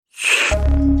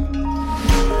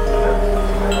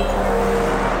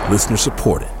Listener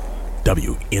supported.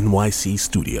 WNYC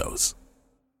Studios.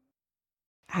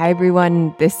 Hi,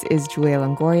 everyone. This is Julia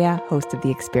Longoria, host of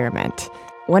The Experiment.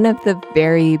 One of the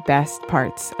very best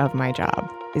parts of my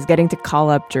job is getting to call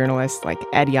up journalists like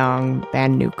Ed Yong,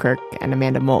 Van Newkirk, and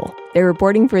Amanda Mull. Their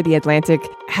reporting for The Atlantic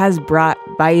has brought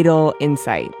vital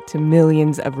insight to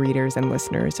millions of readers and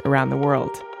listeners around the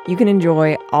world. You can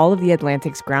enjoy all of The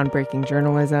Atlantic's groundbreaking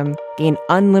journalism, gain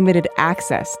unlimited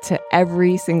access to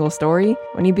every single story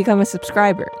when you become a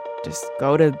subscriber. Just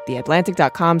go to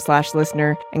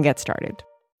theatlantic.com/listener and get started.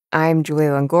 I'm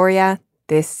Julia Longoria.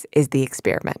 This is The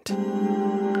Experiment.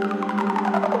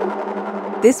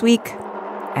 This week,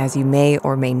 as you may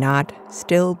or may not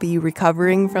still be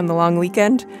recovering from the long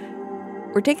weekend,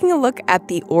 we're taking a look at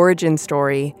the origin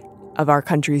story of our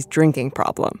country's drinking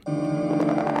problem.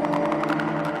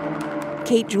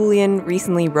 Kate Julian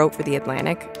recently wrote for The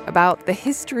Atlantic about the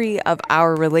history of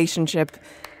our relationship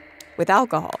with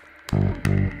alcohol.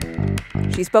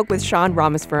 She spoke with Sean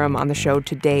Rameswaram on the show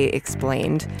Today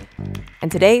Explained.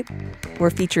 And today, we're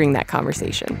featuring that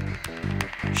conversation.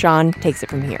 Sean takes it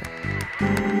from here.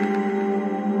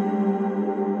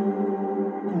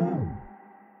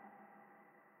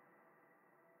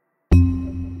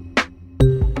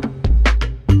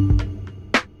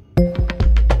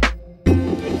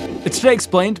 It's Today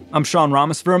Explained. I'm Sean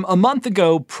Rameswaram. A month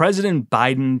ago, President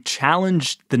Biden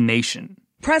challenged the nation.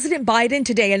 President Biden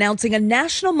today announcing a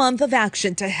national month of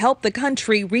action to help the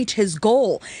country reach his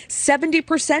goal,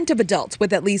 70% of adults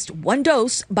with at least one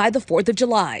dose by the 4th of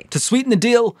July. To sweeten the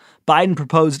deal, Biden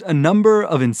proposed a number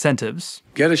of incentives.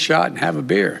 Get a shot and have a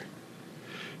beer.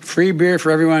 Free beer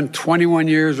for everyone 21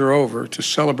 years or over to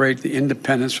celebrate the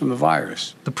independence from the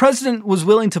virus. The president was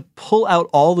willing to pull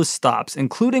out all the stops,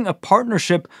 including a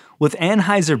partnership with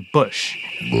Anheuser-Busch.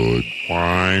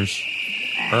 Budweiser.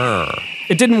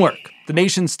 It didn't work. The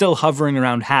nation's still hovering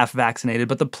around half vaccinated,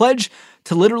 but the pledge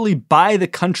to literally buy the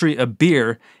country a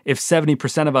beer if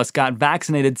 70% of us got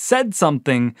vaccinated said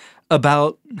something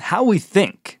about how we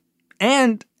think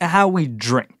and how we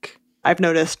drink. I've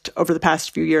noticed over the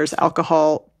past few years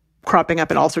alcohol cropping up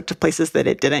in all sorts of places that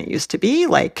it didn't used to be.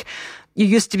 Like, you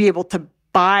used to be able to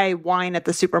buy wine at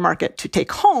the supermarket to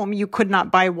take home. You could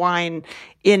not buy wine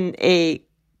in a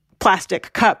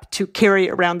plastic cup to carry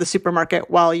around the supermarket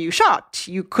while you shopped.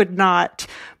 You could not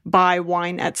buy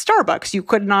wine at Starbucks. You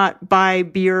could not buy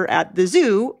beer at the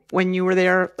zoo when you were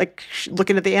there, like,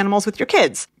 looking at the animals with your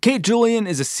kids. Kate Julian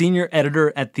is a senior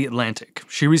editor at The Atlantic.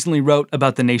 She recently wrote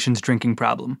about the nation's drinking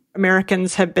problem.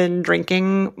 Americans have been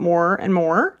drinking more and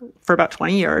more for about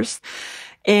 20 years.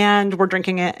 And we're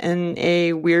drinking it in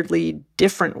a weirdly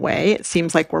different way. It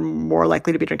seems like we're more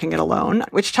likely to be drinking it alone,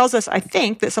 which tells us, I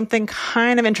think, that something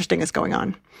kind of interesting is going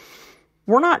on.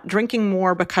 We're not drinking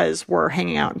more because we're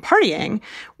hanging out and partying.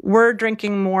 We're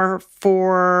drinking more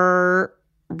for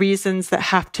reasons that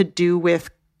have to do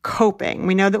with coping.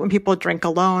 We know that when people drink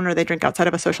alone or they drink outside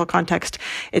of a social context,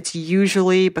 it's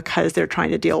usually because they're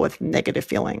trying to deal with negative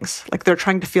feelings, like they're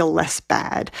trying to feel less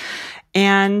bad.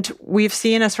 And we've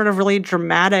seen a sort of really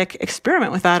dramatic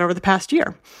experiment with that over the past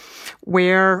year,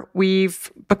 where we've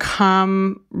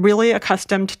become really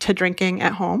accustomed to drinking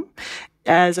at home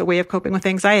as a way of coping with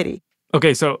anxiety.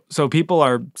 Okay, so people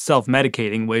are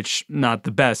self-medicating, which not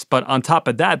the best. But on top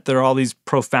of that, there are all these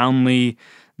profoundly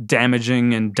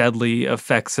damaging and deadly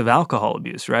effects of alcohol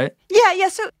abuse, right? Yeah.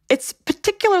 So it's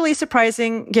particularly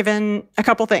surprising given a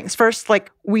couple things. First,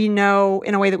 like, we know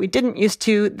in a way that we didn't used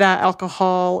to that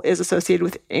alcohol is associated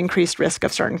with increased risk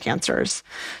of certain cancers.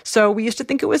 So we used to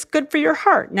think it was good for your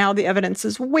heart. Now the evidence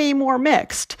is way more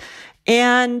mixed.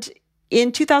 And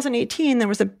in 2018, there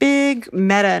was a big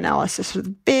meta-analysis, the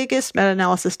biggest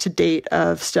meta-analysis to date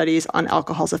of studies on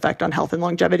alcohol's effect on health and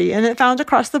longevity. And it found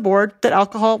across the board that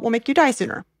alcohol will make you die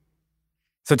sooner.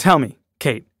 So tell me,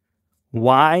 Kate,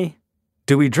 why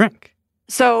do we drink?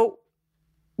 So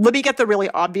let me get the really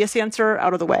obvious answer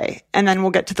out of the way, and then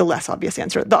we'll get to the less obvious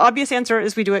answer. The obvious answer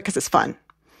is we do it because it's fun.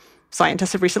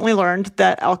 Scientists have recently learned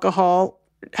that alcohol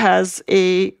has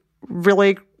a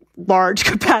really large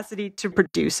capacity to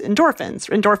produce endorphins.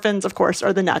 Endorphins, of course,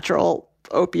 are the natural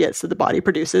opiates that the body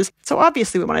produces. So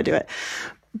obviously we want to do it.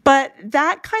 But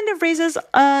that kind of raises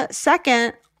a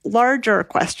second, larger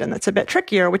question that's a bit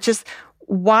trickier, which is,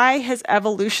 why has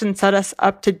evolution set us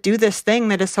up to do this thing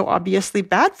that is so obviously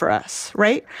bad for us,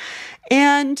 right?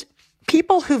 And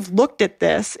people who've looked at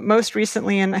this, most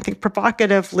recently, and I think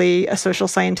provocatively, a social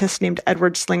scientist named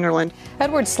Edward Slingerland.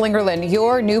 Edward Slingerland,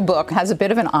 your new book has a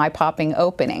bit of an eye-popping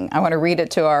opening. I want to read it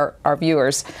to our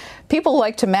viewers. People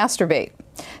like to masturbate.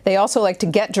 They also like to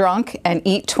get drunk and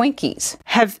eat Twinkies.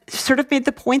 Have sort of made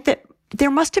the point that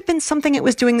there must have been something it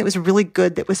was doing that was really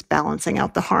good that was balancing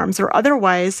out the harms, or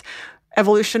otherwise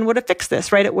evolution would have fixed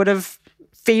this, right? It would have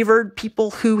favored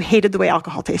people who hated the way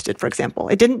alcohol tasted, for example.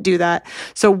 It didn't do that.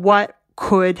 So what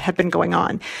could have been going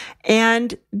on?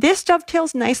 And this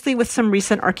dovetails nicely with some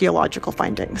recent archaeological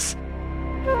findings.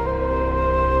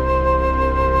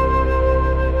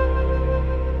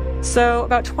 So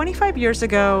about 25 years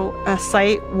ago, a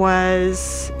site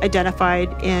was identified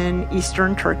in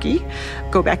eastern Turkey,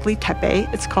 Göbekli Tepe,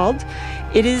 it's called.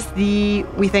 It is the,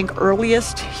 we think,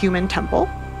 earliest human temple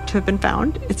to have been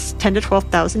found. It's 10 to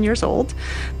 12,000 years old.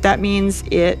 That means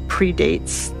it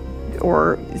predates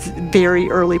or is very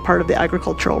early part of the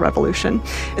agricultural revolution.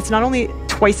 It's not only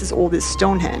twice as old as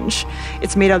Stonehenge,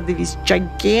 it's made out of these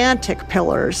gigantic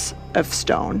pillars of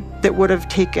stone that would have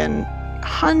taken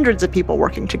hundreds of people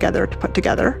working together to put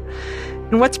together.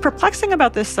 And what's perplexing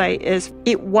about this site is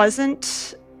it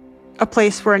wasn't a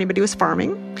place where anybody was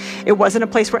farming. It wasn't a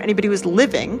place where anybody was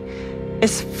living.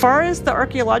 As far as the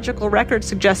archaeological record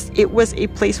suggests, it was a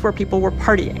place where people were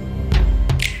partying.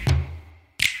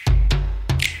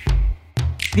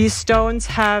 These stones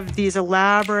have these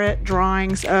elaborate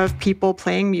drawings of people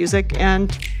playing music,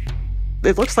 and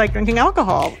it looks like drinking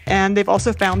alcohol. And they've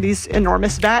also found these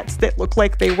enormous vats that look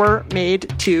like they were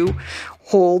made to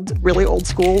hold really old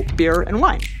school beer and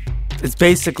wine. It's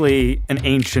basically an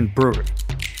ancient brewery.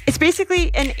 It's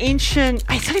basically an ancient,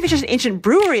 it's not even just an ancient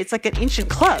brewery, it's like an ancient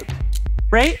club,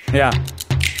 right? Yeah.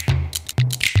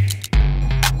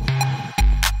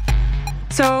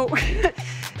 So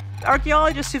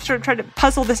archaeologists who've sort of tried to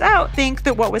puzzle this out think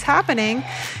that what was happening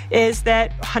is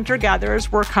that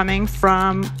hunter-gatherers were coming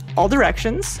from all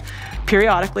directions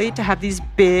periodically to have these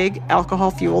big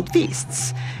alcohol-fueled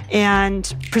feasts.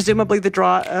 And presumably the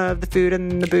draw of the food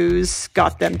and the booze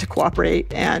got them to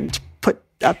cooperate and put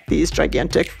up these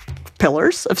gigantic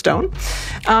pillars of stone.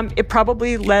 It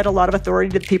probably led a lot of authority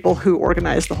to the people who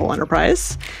organized the whole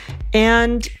enterprise.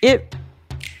 And it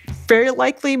very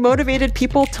likely motivated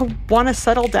people to want to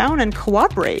settle down and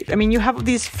cooperate. I mean, you have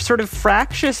these sort of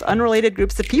fractious, unrelated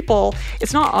groups of people.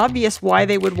 It's not obvious why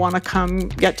they would want to come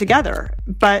get together,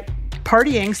 but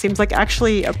partying seems like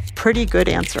actually a pretty good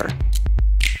answer.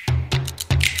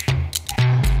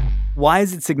 Why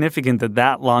is it significant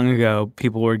that long ago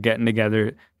people were getting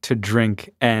together to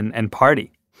drink and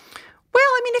party? Well,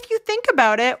 I mean, if you think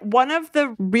about it, one of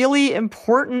the really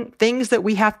important things that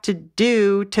we have to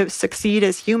do to succeed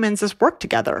as humans is work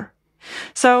together.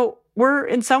 So we're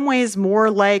in some ways more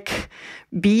like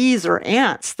bees or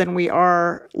ants than we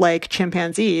are like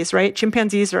chimpanzees, right?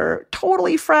 Chimpanzees are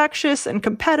totally fractious and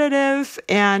competitive,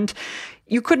 and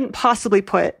you couldn't possibly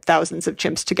put thousands of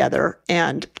chimps together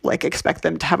and like expect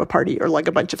them to have a party or like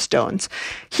a bunch of stones.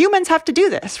 Humans have to do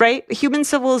this, right? Human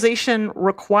civilization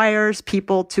requires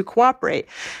people to cooperate.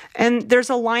 And there's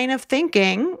a line of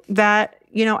thinking that,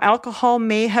 you know, alcohol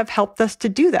may have helped us to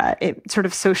do that. It sort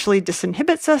of socially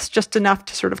disinhibits us just enough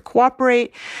to sort of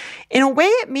cooperate. In a way,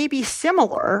 it may be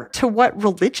similar to what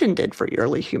religion did for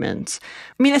early humans.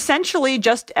 I mean, essentially,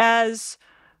 just as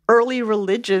early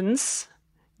religions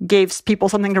gave people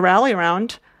something to rally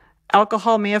around,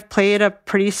 alcohol may have played a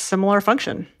pretty similar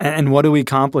function. And what do we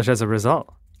accomplish as a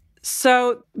result?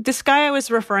 So this guy I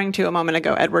was referring to a moment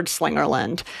ago, Edward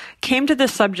Slingerland, came to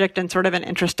this subject in sort of an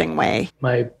interesting way.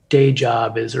 My day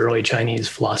job is early Chinese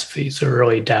philosophy, so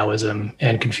early Taoism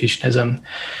and Confucianism.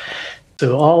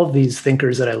 So all of these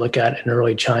thinkers that I look at in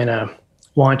early China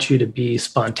want you to be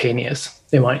spontaneous.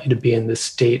 They want you to be in this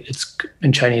state. It's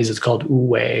in Chinese, it's called wu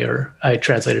wei, or I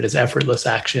translate it as effortless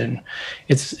action.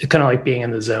 It's kind of like being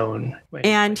in the zone.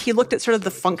 And he looked at sort of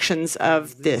the functions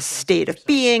of this state of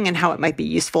being and how it might be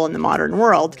useful in the modern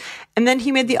world. And then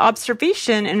he made the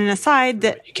observation in an aside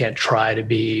that you can't try to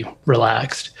be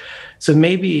relaxed. So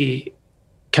maybe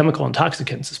chemical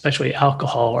intoxicants, especially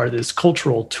alcohol, are this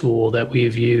cultural tool that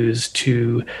we've used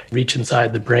to reach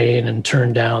inside the brain and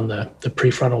turn down the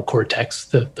prefrontal cortex,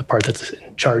 the part that's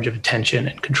in charge of attention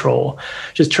and control.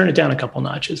 Just turn it down a couple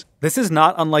notches. This is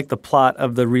not unlike the plot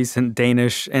of the recent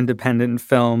Danish independent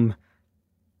film,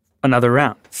 Another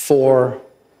Round. 4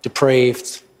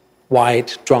 depraved,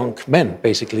 white, drunk men,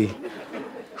 basically,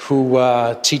 who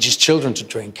teaches children to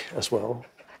drink as well.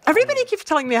 Everybody keeps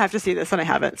telling me I have to see this, and I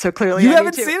haven't. So clearly, you I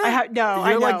haven't need to. seen it. No, You're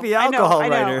I know. like the alcohol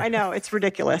writer. I know. It's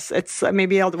ridiculous. It's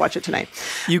maybe I'll watch it tonight.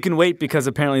 You can wait because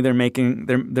apparently they're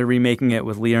remaking it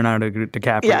with Leonardo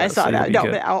DiCaprio. Yeah, I saw so that. No,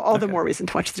 but all the more reason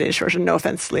to watch the Danish version. No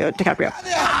offense, Leo DiCaprio.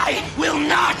 I will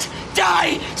not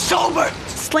die sober.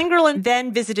 Slingerland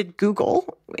then visited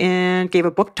Google and gave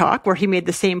a book talk where he made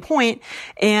the same point,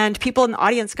 and people in the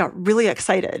audience got really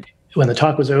excited. When the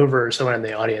talk was over, someone in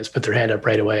the audience put their hand up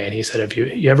right away, and he said, have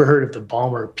you ever heard of the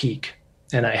Ballmer Peak?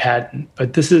 And I hadn't.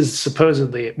 But this is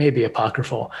supposedly, it may be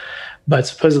apocryphal, but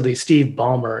supposedly Steve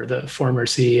Ballmer, the former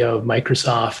CEO of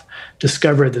Microsoft,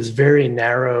 discovered this very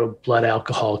narrow blood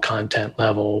alcohol content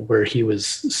level where he was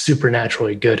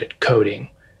supernaturally good at coding.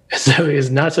 So he was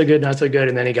not so good,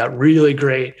 and then he got really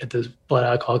great at this blood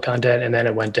alcohol content, and then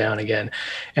it went down again.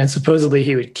 And supposedly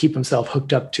he would keep himself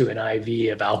hooked up to an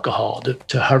IV of alcohol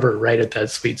to hover right at that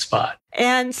sweet spot.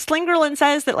 And Slingerland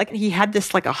says that he had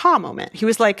this aha moment. He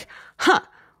was like,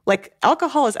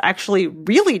 alcohol is actually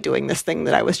really doing this thing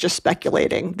that I was just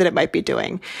speculating that it might be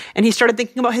doing. And he started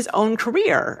thinking about his own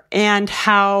career and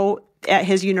how at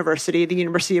his university, the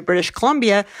University of British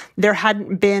Columbia, there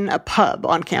hadn't been a pub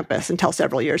on campus until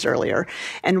several years earlier.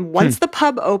 And once the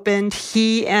pub opened,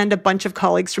 he and a bunch of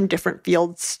colleagues from different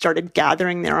fields started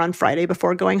gathering there on Friday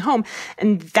before going home.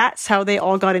 And that's how they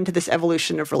all got into this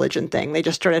evolution of religion thing. They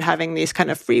just started having these kind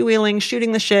of freewheeling,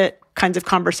 shooting the shit kinds of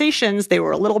conversations. They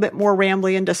were a little bit more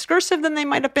rambly and discursive than they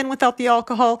might have been without the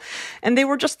alcohol. And they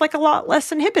were just a lot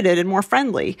less inhibited and more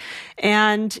friendly.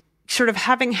 And sort of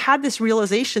having had this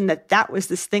realization that that was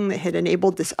this thing that had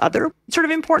enabled this other sort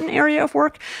of important area of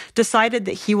work, decided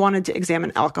that he wanted to examine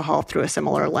alcohol through a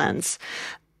similar lens.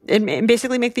 And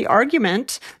basically make the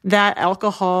argument that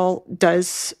alcohol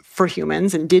does for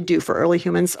humans and did do for early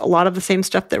humans a lot of the same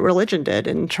stuff that religion did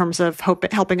in terms of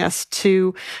helping us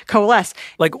to coalesce.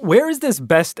 Where is this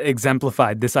best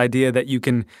exemplified, this idea that you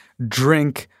can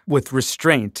drink with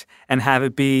restraint and have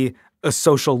it be a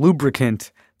social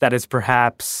lubricant that is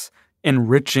perhaps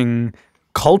enriching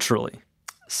culturally?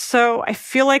 So I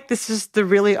feel like this is the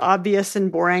really obvious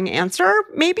and boring answer,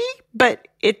 maybe, but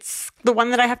it's the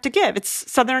one that I have to give.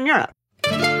 It's Southern Europe.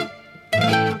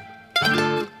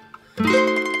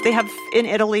 They have, in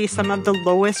Italy, some of the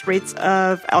lowest rates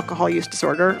of alcohol use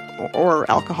disorder, or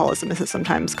alcoholism as it's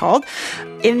sometimes called,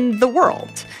 in the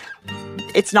world.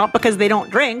 It's not because they don't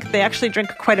drink. They actually drink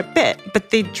quite a bit,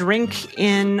 but they drink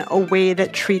in a way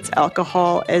that treats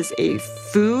alcohol as a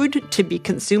food to be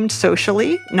consumed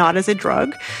socially, not as a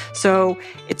drug. So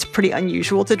it's pretty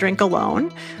unusual to drink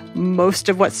alone. Most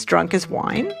of what's drunk is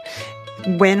wine.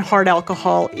 When hard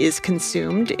alcohol is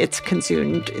consumed, it's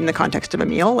consumed in the context of a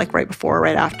meal, right before or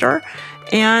right after.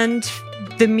 And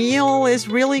the meal is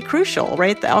really crucial,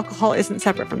 right? The alcohol isn't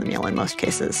separate from the meal in most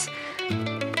cases.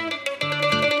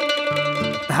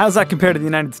 How's that compared to the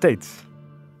United States?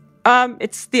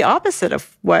 It's the opposite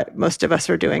of what most of us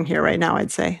are doing here right now, I'd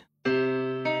say.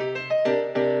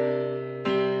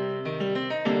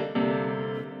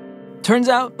 Turns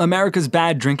out America's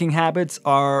bad drinking habits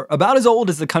are about as old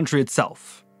as the country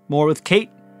itself. More with Kate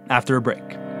after a break.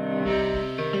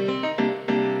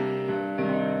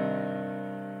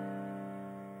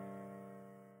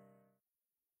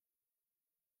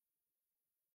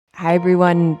 Hi,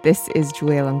 everyone. This is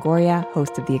Julia Longoria,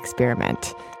 host of The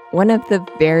Experiment. One of the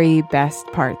very best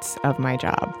parts of my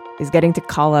job is getting to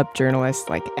call up journalists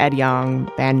like Ed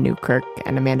Yong, Vann Newkirk,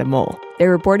 and Amanda Mull.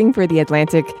 Their reporting for The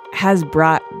Atlantic has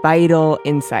brought vital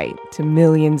insight to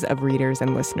millions of readers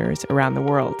and listeners around the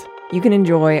world. You can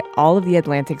enjoy all of The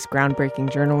Atlantic's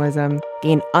groundbreaking journalism,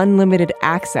 gain unlimited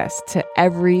access to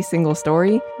every single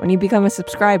story when you become a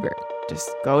subscriber. Just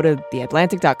go to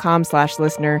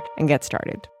theatlantic.com/listener and get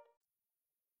started.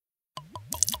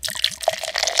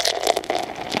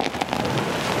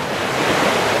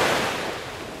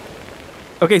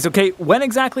 Okay, so Kate, when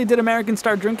exactly did Americans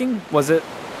start drinking? Was it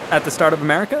at the start of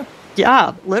America?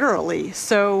 Yeah, literally.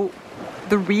 So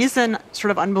the reason,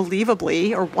 sort of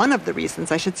unbelievably, or one of the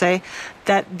reasons, I should say,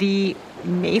 that the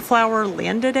Mayflower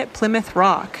landed at Plymouth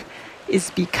Rock is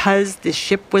because the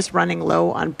ship was running low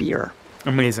on beer.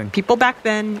 Amazing. People back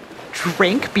then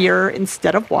drank beer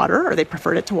instead of water, or they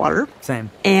preferred it to water.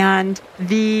 Same. And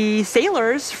the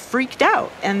sailors freaked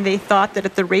out, and they thought that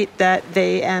at the rate that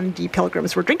they and the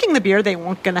pilgrims were drinking the beer, they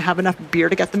weren't going to have enough beer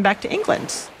to get them back to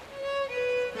England.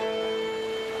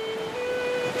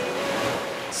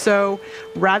 So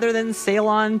rather than sail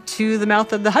on to the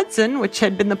mouth of the Hudson, which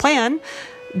had been the plan,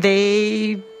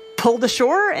 they pulled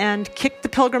ashore and kicked the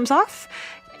pilgrims off.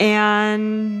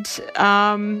 And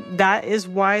that is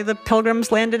why the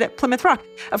pilgrims landed at Plymouth Rock.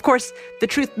 Of course, the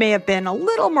truth may have been a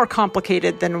little more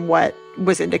complicated than what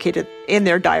was indicated in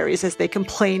their diaries, as they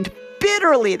complained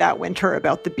bitterly that winter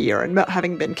about the beer and about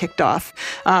having been kicked off.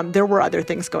 There were other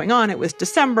things going on. It was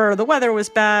December, the weather was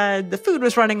bad, the food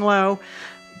was running low,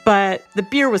 but the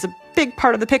beer was a big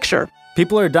part of the picture.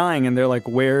 People are dying and they're like,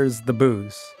 where's the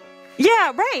booze?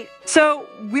 Yeah, right. So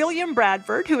William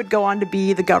Bradford, who would go on to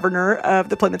be the governor of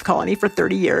the Plymouth colony for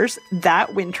 30 years,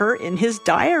 that winter in his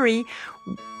diary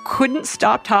couldn't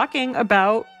stop talking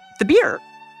about the beer.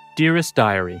 Dearest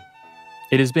Diary,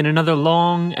 it has been another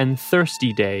long and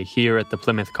thirsty day here at the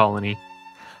Plymouth Colony.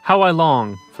 How I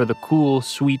long for the cool,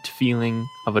 sweet feeling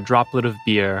of a droplet of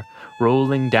beer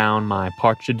rolling down my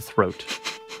parched throat.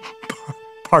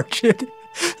 Parched?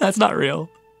 That's not real.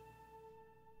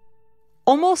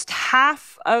 Almost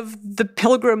half of the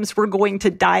pilgrims were going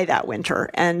to die that winter,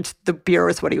 and the beer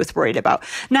was what he was worried about.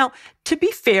 Now, to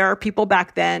be fair, people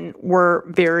back then were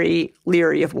very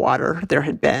leery of water. There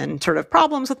had been sort of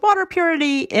problems with water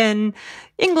purity in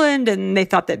England, and they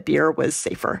thought that beer was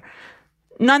safer.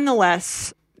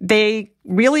 Nonetheless, they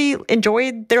really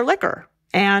enjoyed their liquor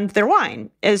and their wine.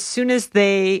 As soon as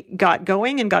they got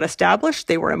going and got established,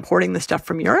 they were importing the stuff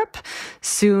from Europe.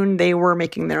 Soon they were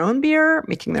making their own beer,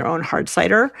 making their own hard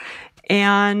cider.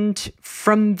 And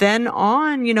from then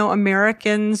on,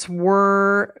 Americans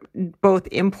were both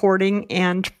importing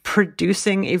and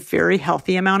producing a very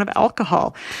healthy amount of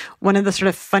alcohol. One of the sort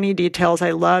of funny details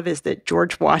I love is that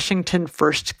George Washington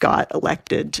first got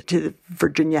elected to the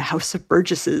Virginia House of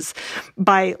Burgesses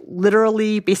by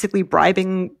literally basically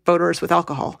bribing voters with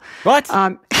alcohol. What?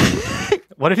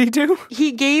 What did he do?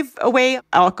 He gave away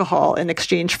alcohol in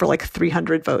exchange for like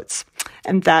 300 votes.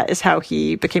 And that is how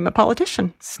he became a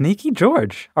politician. Sneaky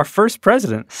George, our first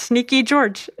president. Sneaky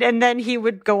George. And then he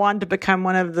would go on to become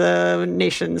one of the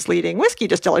nation's leading whiskey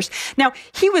distillers. Now,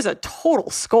 he was a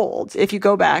total scold. If you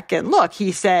go back and look,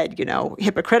 he said,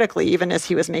 hypocritically, even as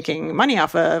he was making money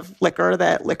off of liquor,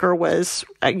 that liquor was,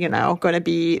 going to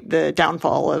be the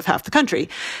downfall of half the country.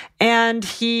 And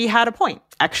he had a point.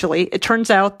 Actually, it turns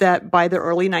out that by the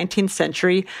early 19th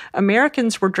century,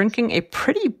 Americans were drinking a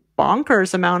pretty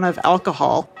bonkers amount of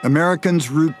alcohol. Americans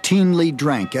routinely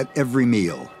drank at every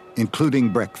meal, including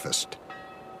breakfast.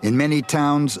 In many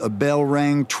towns, a bell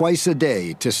rang twice a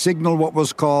day to signal what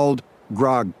was called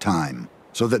grog time,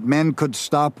 so that men could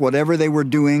stop whatever they were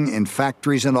doing in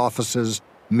factories and offices,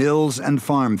 mills and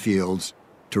farm fields,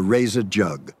 to raise a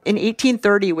jug. In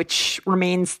 1830, which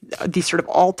remains the sort of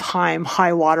all-time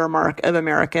high watermark of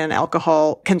American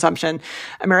alcohol consumption,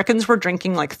 Americans were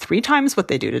drinking like 3 times what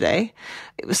they do today.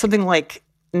 It was something like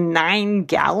 9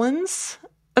 gallons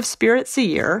of spirits a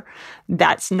year.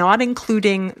 That's not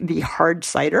including the hard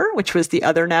cider, which was the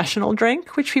other national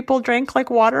drink, which people drank like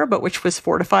water, but which was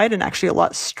fortified and actually a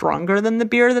lot stronger than the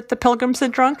beer that the Pilgrims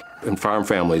had drunk. In farm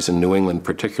families in New England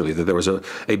particularly, that there was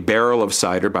a barrel of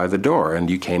cider by the door, and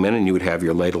you came in and you would have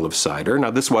your ladle of cider. Now,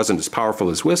 this wasn't as powerful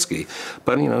as whiskey,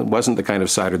 but, it wasn't the kind of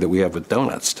cider that we have with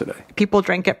donuts today. People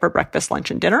drank it for breakfast, lunch,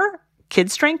 and dinner.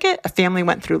 Kids drank it. A family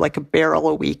went through like a barrel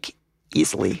a week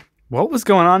easily. What was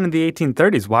going on in the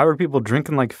 1830s? Why were people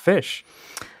drinking like fish?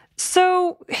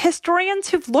 So historians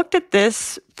who've looked at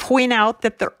this point out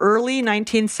that the early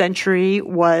 19th century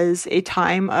was a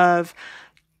time of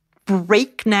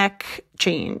breakneck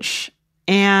change.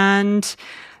 And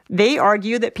they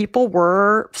argue that people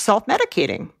were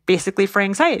self-medicating, basically for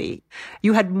anxiety.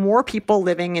 You had more people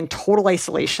living in total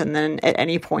isolation than at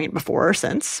any point before or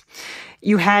since.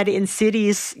 You had in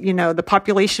cities, the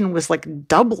population was like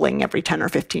doubling every 10 or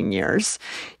 15 years.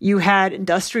 You had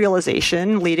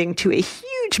industrialization leading to a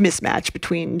huge mismatch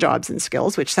between jobs and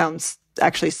skills, which sounds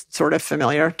actually sort of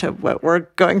familiar to what we're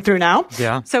going through now.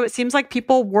 Yeah. So it seems like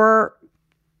people were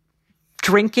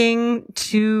drinking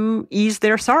to ease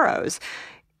their sorrows.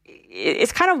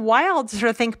 It's kind of wild to sort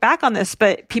of think back on this,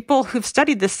 but people who've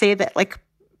studied this say that like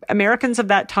Americans of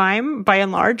that time, by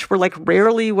and large, were like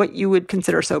rarely what you would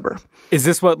consider sober. Is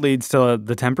this what leads to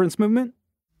the temperance movement?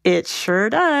 It sure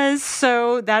does.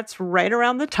 So that's right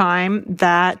around the time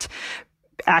that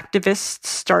activists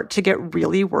start to get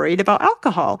really worried about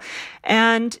alcohol.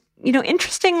 And,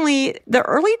 interestingly, the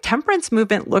early temperance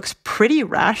movement looks pretty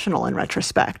rational in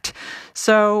retrospect.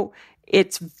 So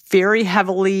it's very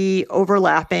heavily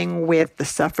overlapping with the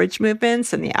suffrage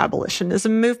movements and the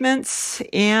abolitionism movements.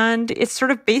 And it's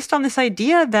sort of based on this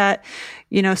idea that,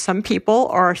 some people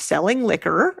are selling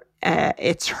liquor.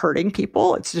 It's hurting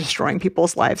people. It's destroying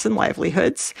people's lives and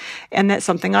livelihoods. And that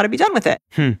something ought to be done with it.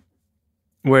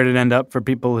 Where did it end up for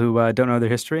people who don't know their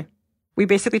history? We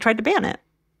basically tried to ban it.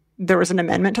 There was an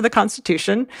amendment to the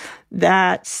Constitution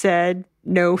that said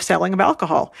no selling of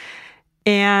alcohol.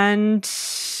 And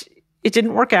it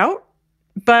didn't work out,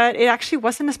 but it actually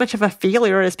wasn't as much of a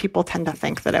failure as people tend to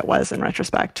think that it was in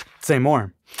retrospect. Say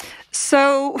more.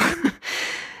 So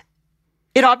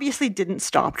it obviously didn't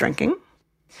stop drinking.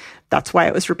 That's why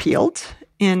it was repealed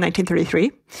in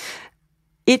 1933.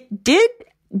 It did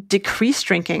decrease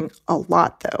drinking a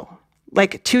lot, though.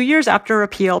 Like 2 years after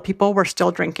repeal, people were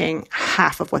still drinking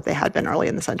half of what they had been early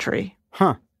in the century.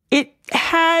 Huh. It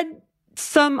had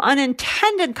Some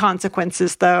unintended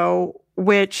consequences, though,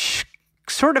 which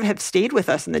sort of have stayed with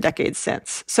us in the decades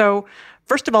since. So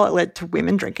first of all, it led to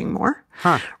women drinking more,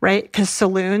 right? Because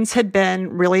saloons had been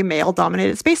really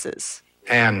male-dominated spaces.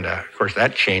 And, of course,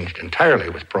 that changed entirely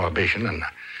with Prohibition and the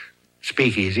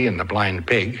speakeasy and the blind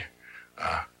pig.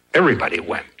 Everybody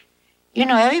went. You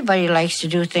know, everybody likes to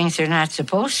do things they're not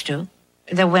supposed to.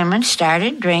 The women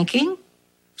started drinking,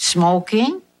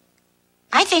 smoking.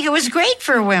 I think it was great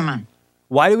for women.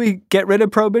 Why do we get rid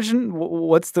of Prohibition?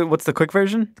 What's the quick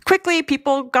version? Quickly,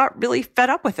 people got really fed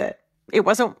up with it. It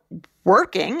wasn't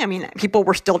working. I mean, people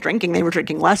were still drinking. They were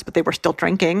drinking less, but they were still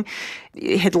drinking.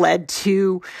 It had led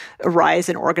to a rise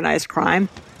in organized crime.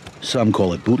 Some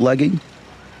call it bootlegging.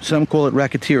 Some call it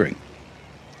racketeering.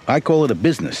 I call it a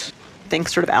business. Think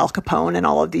sort of Al Capone and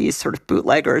all of these sort of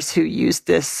bootleggers who used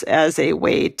this as a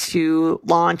way to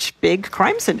launch big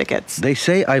crime syndicates. They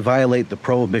say I violate the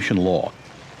Prohibition law.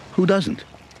 Who doesn't?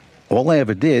 All I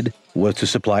ever did was to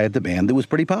supply a demand that was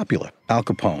pretty popular. Al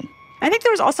Capone. I think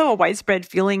there was also a widespread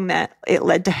feeling that it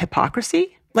led to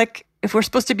hypocrisy. Like, if we're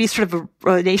supposed to be sort of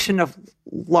a nation of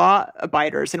law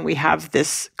abiders and we have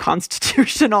this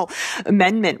constitutional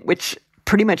amendment, which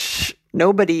pretty much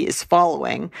nobody is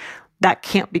following, that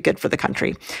can't be good for the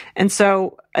country. And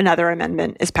so another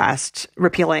amendment is passed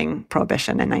repealing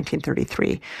Prohibition in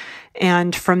 1933.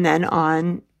 And from then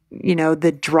on, you know,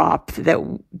 the drop that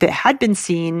had been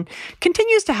seen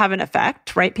continues to have an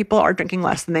effect, right? People are drinking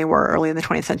less than they were early in the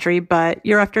 20th century, but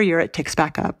year after year, it ticks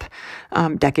back up,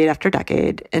 decade after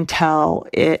decade, until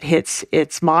it hits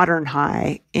its modern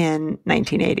high in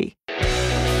 1980.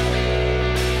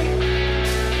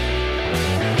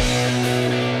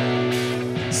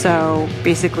 So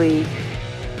basically,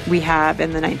 we have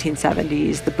in the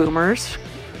 1970s, the boomers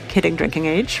hitting drinking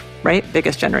age, right?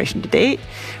 Biggest generation to date.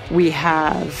 We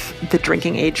have the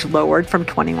drinking age lowered from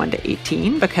 21 to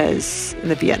 18 because in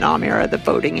the Vietnam era, the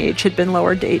voting age had been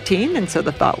lowered to 18. And so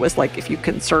the thought was like, if you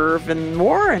can serve in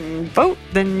war and vote,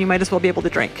 then you might as well be able to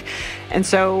drink. And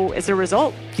so as a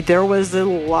result, there was a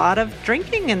lot of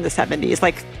drinking in the 70s.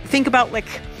 Like, think about like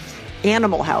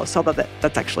Animal House, although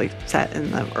that's actually set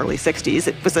in the early 60s.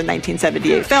 It was a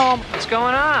 1978 film. What's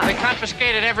going on? They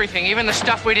confiscated everything, even the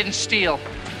stuff we didn't steal.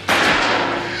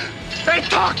 They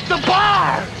took the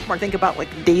bar! Or think about like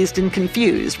Dazed and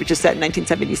Confused, which is set in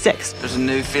 1976. There's a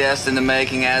new fiesta in the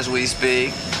making as we speak.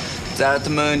 It's out at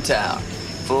the Moon Tower.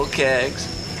 Full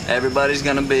kegs. Everybody's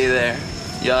gonna be there.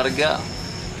 You ought to go.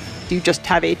 You just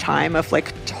have a time of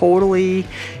like totally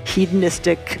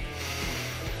hedonistic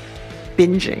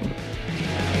binging.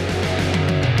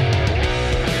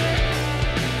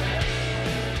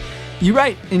 You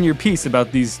write in your piece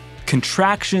about these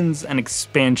contractions and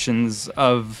expansions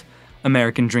of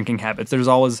American drinking habits. There's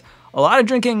always a lot of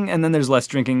drinking, and then there's less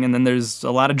drinking, and then there's a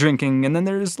lot of drinking, and then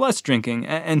there's less drinking.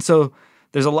 And so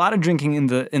there's a lot of drinking in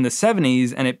the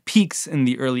 70s, and it peaks in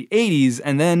the early 80s,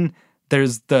 and then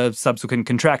there's the subsequent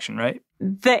contraction, right?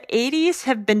 The 80s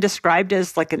have been described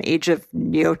as like an age of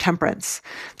neo-temperance.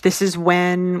 This is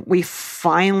when we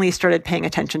finally started paying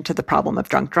attention to the problem of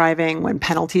drunk driving, when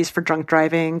penalties for drunk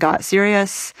driving got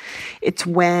serious. It's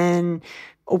when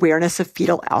awareness of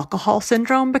fetal alcohol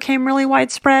syndrome became really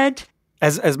widespread.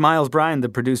 As Miles Bryan, the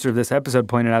producer of this episode,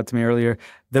 pointed out to me earlier,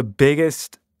 the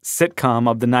biggest sitcom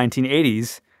of the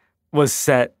 1980s was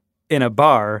set in a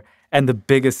bar, and the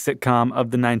biggest sitcom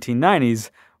of the 1990s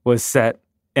was set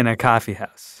in a coffee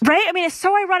house. Right? I mean, it's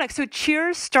so ironic. So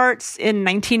Cheers starts in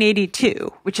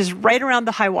 1982, which is right around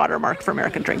the high water mark for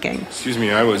American drinking. Excuse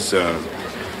me, I was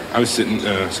sitting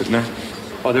there.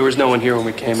 Oh, there was no one here when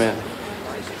we came in.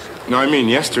 No, I mean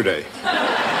yesterday.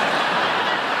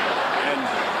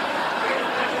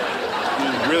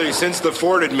 And really, since the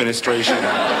Ford administration.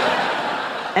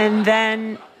 And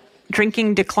then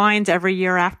drinking declines every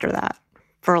year after that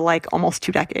for like almost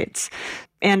 2 decades.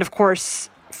 And of course,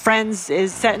 Friends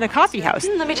is set in a coffee house.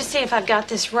 Let me just see if I've got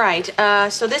this right.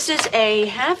 So this is a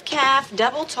half-calf,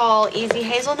 double tall, easy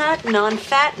hazelnut,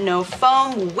 non-fat, no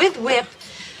foam, with whip,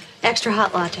 extra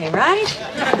hot latte, right?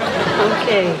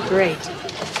 Okay, great.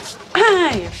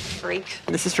 You freak.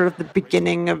 This is sort of the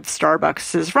beginning of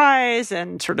Starbucks' rise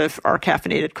and sort of our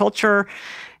caffeinated culture.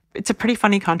 It's a pretty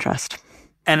funny contrast.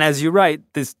 And as you write,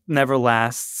 this never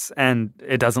lasts, and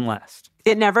it doesn't last.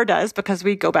 It never does because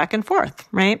we go back and forth,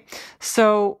 right?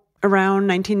 So around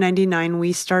 1999,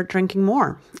 we start drinking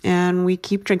more, and we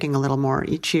keep drinking a little more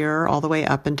each year all the way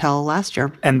up until last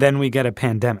year. And then we get a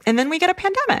pandemic.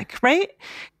 Right?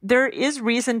 There is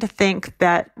reason to think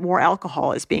that more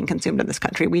alcohol is being consumed in this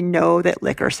country. We know that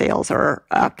liquor sales are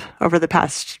up over the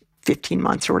past 15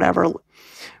 months or whatever.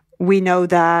 We know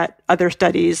that other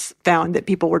studies found that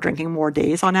people were drinking more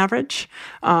days on average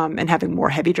and having more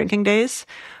heavy drinking days.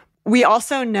 We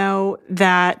also know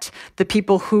that the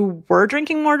people who were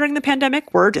drinking more during the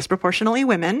pandemic were disproportionately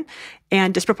women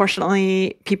and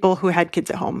disproportionately people who had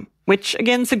kids at home, which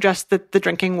again suggests that the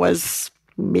drinking was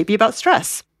maybe about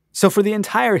stress. So for the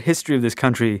entire history of this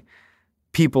country,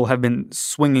 people have been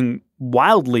swinging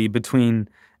wildly between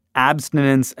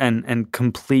abstinence and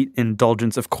complete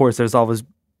indulgence. Of course, there's always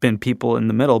been people in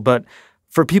the middle, but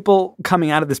for people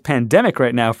coming out of this pandemic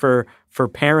right now, for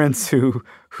parents who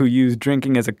use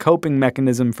drinking as a coping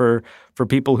mechanism, for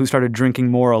people who started drinking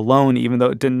more alone, even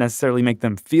though it didn't necessarily make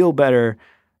them feel better,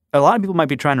 a lot of people might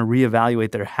be trying to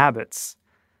reevaluate their habits.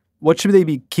 What should they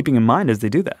be keeping in mind as they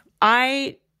do that?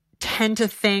 I tend to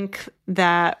think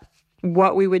that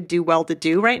what we would do well to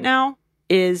do right now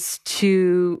is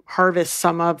to harvest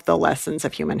some of the lessons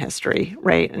of human history,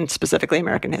 right? And specifically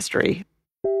American history.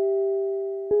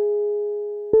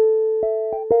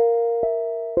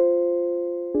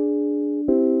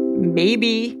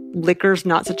 Maybe liquor's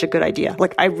not such a good idea.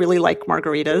 Like, I really like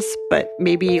margaritas, but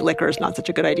maybe liquor is not such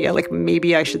a good idea. Like,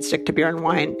 maybe I should stick to beer and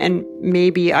wine. And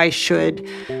maybe I should,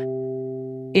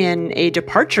 in a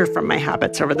departure from my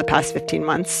habits over the past 15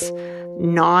 months,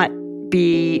 not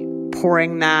be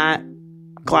pouring that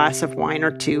glass of wine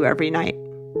or two every night.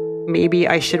 Maybe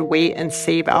I should wait and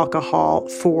save alcohol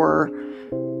for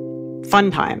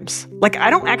fun times. Like, I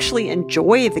don't actually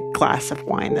enjoy the glass of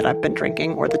wine that I've been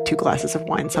drinking or the 2 glasses of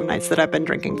wine some nights that I've been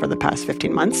drinking for the past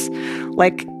 15 months.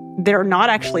 Like, they're not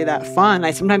actually that fun.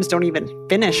 I sometimes don't even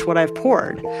finish what I've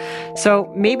poured.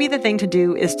 So maybe the thing to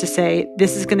do is to say,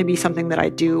 this is going to be something that I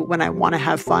do when I want to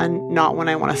have fun, not when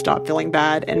I want to stop feeling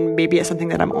bad. And maybe it's something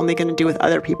that I'm only going to do with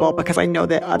other people because I know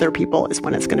that other people is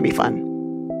when it's going to be fun.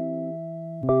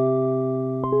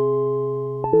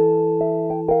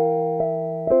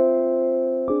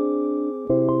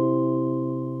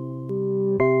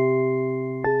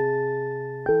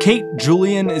 Kate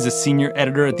Julian is a senior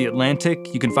editor at The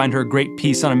Atlantic. You can find her great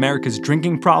piece on America's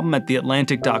drinking problem at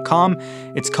theatlantic.com.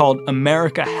 It's called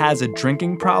America Has a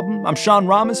Drinking Problem. I'm Sean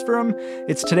Rameswaram.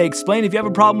 It's Today Explained. If you have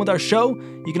a problem with our show,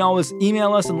 you can always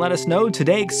email us and let us know,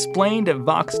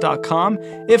 todayexplained@vox.com.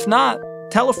 If not,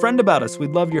 tell a friend about us.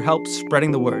 We'd love your help spreading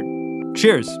the word.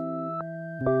 Cheers.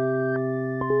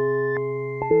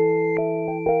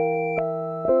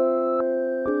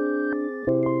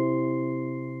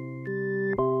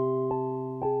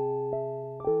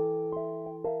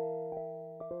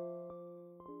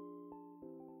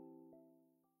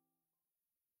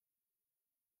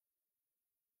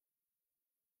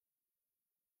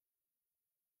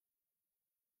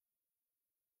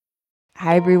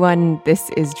 Hi, everyone. This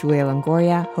is Julia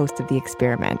Longoria, host of The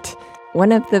Experiment.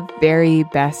 One of the very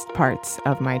best parts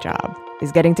of my job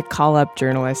is getting to call up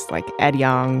journalists like Ed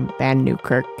Yong, Vann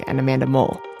Newkirk, and Amanda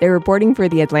Mull. Their reporting for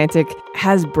The Atlantic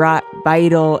has brought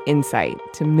vital insight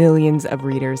to millions of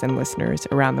readers and listeners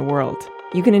around the world.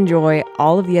 You can enjoy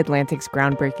all of The Atlantic's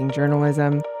groundbreaking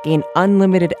journalism, gain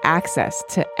unlimited access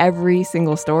to every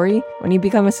single story when you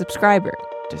become a subscriber.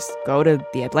 Just go to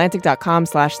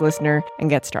theatlantic.com/listener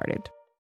and get started.